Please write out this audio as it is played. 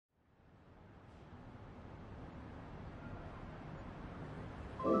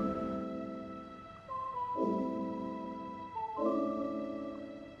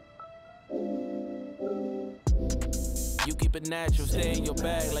keep it natural, stay in your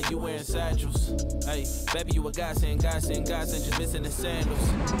bag like you wearing satchels. Hey, baby, you a godsend, godsend, godsend, just missing the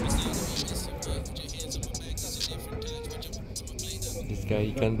sandals. This guy,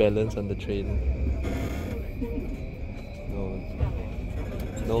 he can't balance on the train.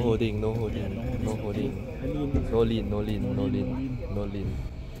 No holding, no holding, no holding. No lean, no lean, no lean, no lean.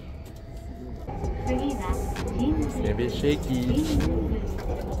 A bit shaky.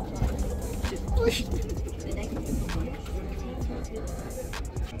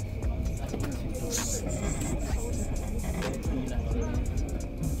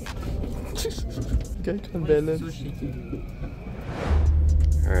 Guy can't balance.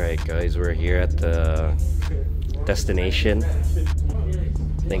 Alright guys, we're here at the destination.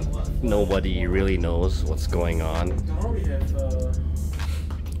 I think nobody really knows what's going on.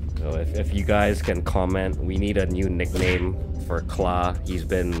 So if you guys can comment, we need a new nickname for Kla. He's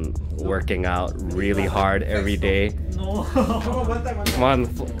been working out really hard every day. Come on,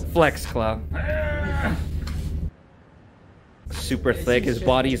 flex, Kla. Super thick, his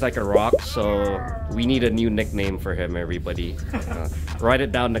body's like a rock, so we need a new nickname for him, everybody. Write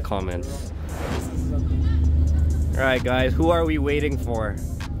it down in the comments. Alright guys, who are we waiting for?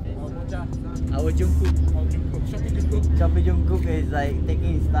 Our Jungkook. Choppy Jungkook is like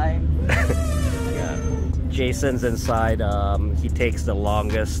taking his time. Yeah. Jason's inside. He takes the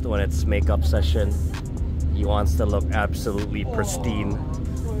longest when it's makeup session. He wants to look absolutely pristine.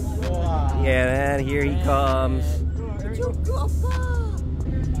 Yeah, and here he comes.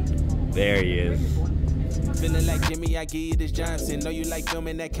 There he is. Feeling like Jimmy, I give you this Johnson. Know you like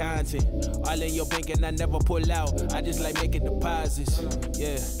filming that content. All in your bank and I never pull out. I just like making deposits.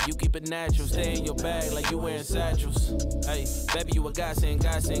 Yeah, you keep it natural, stay in your bag like you wearing satchels. Hey, baby, you a godsend,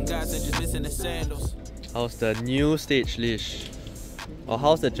 godsend, godsend, just missing the sandals. How's the new stage, Lish? Or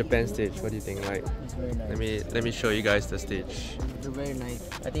how's the Japan stage? What do you think? Like, Nice. let me show you guys the stage. It's very nice.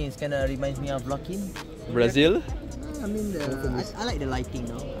 I think it's kinda reminds me of Locking. Brazil? I mean, I like the lighting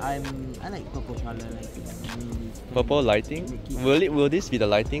though. I like purple color lighting. Purple lighting? Will this be the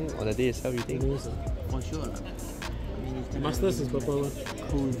lighting on the day itself, you think? For sure. I mean, it's Masters is purple.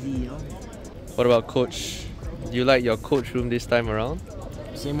 cozy, you know. What about coach? Do you like your coach room this time around?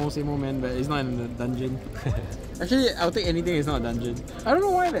 Same old man, but it's not in the dungeon. Actually, I'll take anything that's not a dungeon. I don't know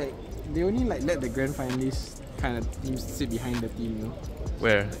why they only like let the grand finalists kind of teams sit behind the team, you know.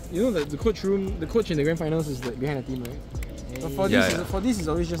 Where? You know the coach room, the coach in the grand finals is like behind the team, right? Hey, But for this is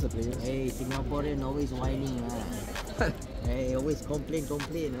always just the players. hey, Singaporean always whining, Hey, always complain,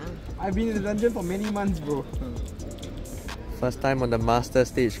 huh? I've been in the dungeon for many months, bro. First time on the master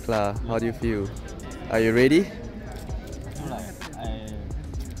stage, Kla. How do you feel? Are you ready?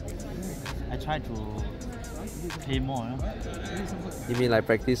 I try to play more. You mean like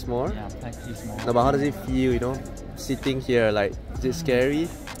practice more? Yeah, practice more. No, but how does it feel, you know? Sitting here, like, is it scary?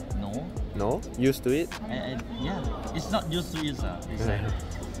 No. No? Used to it? Yeah, it's not used to it. It's like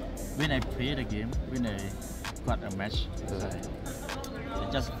when I play the game, when I got a match,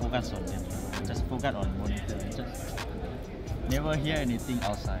 I just focus on them. Just focus on monitor. Just never hear anything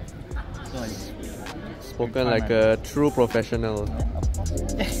outside. So it's Spoken like a true professional.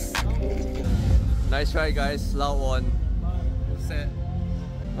 Nice try, guys. Loud one. Sad.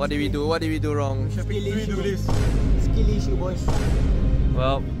 What did we do? What did we do wrong? Skill issue, boys.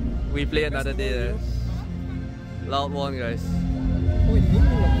 Well, we play another day there. Loud one, guys.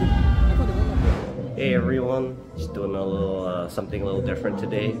 Hey everyone, just doing a little something a little different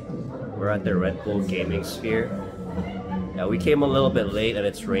today. We're at the Red Bull Gaming Sphere. Yeah, we came a little bit late and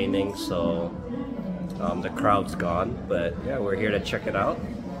it's raining, so the crowd's gone. But yeah, we're here to check it out.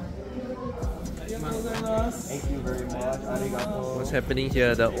 Thank you very much. Arigato. What's happening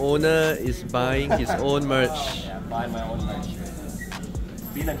here? The owner is buying his own merch. yeah, buy my own lunch.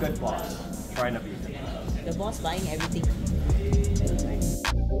 Being a good boss, trying to be. The boss buying everything.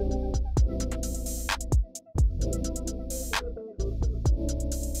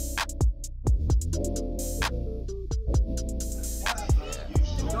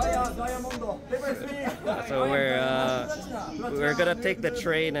 So we're gonna take the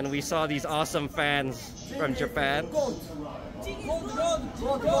train and we saw these awesome fans from Japan.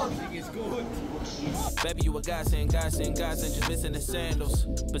 Baby, you a godsend, godsend, godsend, just missing the sandals.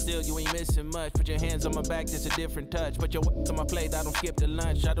 But still, you ain't missing much. Put your hands on my back, just a different touch. Put your on my plate, I don't skip the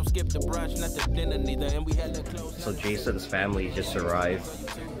lunch. I don't skip the brunch, not the dinner neither. And we had the close. So Jason's family just arrived.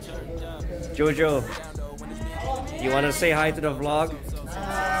 Jojo, you want to say hi to the vlog?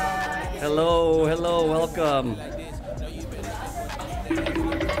 Hello, hello, welcome.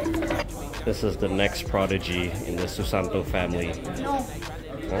 This is the next prodigy in the Susanto family.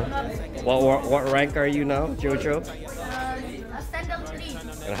 Huh? What rank are you now, Jojo?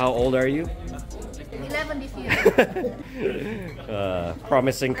 And how old are you? 11 this year.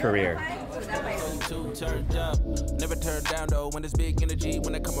 Promising career. Too turned up, never turn down though. When there's big energy,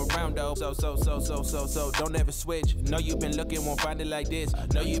 when I come around though. So, don't ever switch. Know you've been looking, won't find it like this.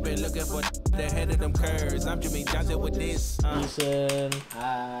 Know you've been looking for the head of them curves. I'm Jimmy Johnson with this. Listen.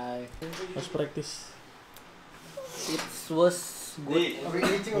 Hi. How's practice? It was good.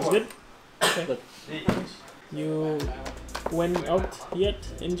 It's good? Okay. You went out yet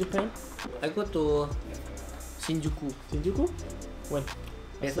in Japan? I go to Shinjuku Shinjuku? When?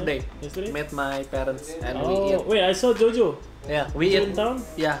 yesterday. Yesterday? Met my parents and we Oh, eat. wait, I saw Jojo. Yeah, we Jojo eat. in town?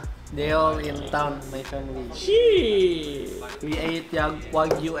 Yeah, they all in town. My family. Shit! We ate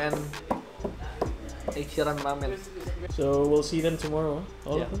wagyu and Ichiran ramen. So we'll see them tomorrow, huh?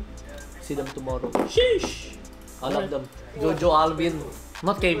 All Yeah. of them? See them tomorrow. Sheesh! All Alright. of them. Jojo, Alvin,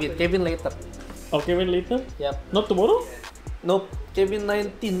 not Kevin. Kevin later. Oh, Kevin later? Yep. Not tomorrow? Nope. Kevin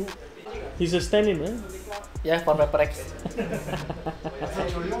 19. He's a stand-in, huh? Yeah, for Paper X.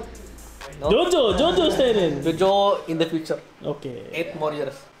 No. Jojo stand-in! Jojo in the future. Okay. 8 more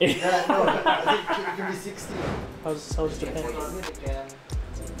years. How's Japan?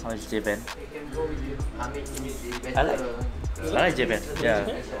 How is Japan? I like Japan. Yeah,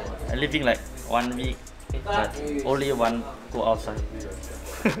 I'm living like 1 week, but only one go outside.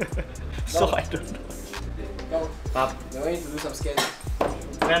 So I don't know. Pap, Going to do some sketches.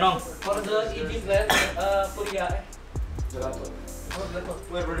 where nong? For the evening plan, Korea.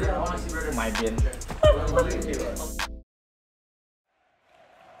 My bin.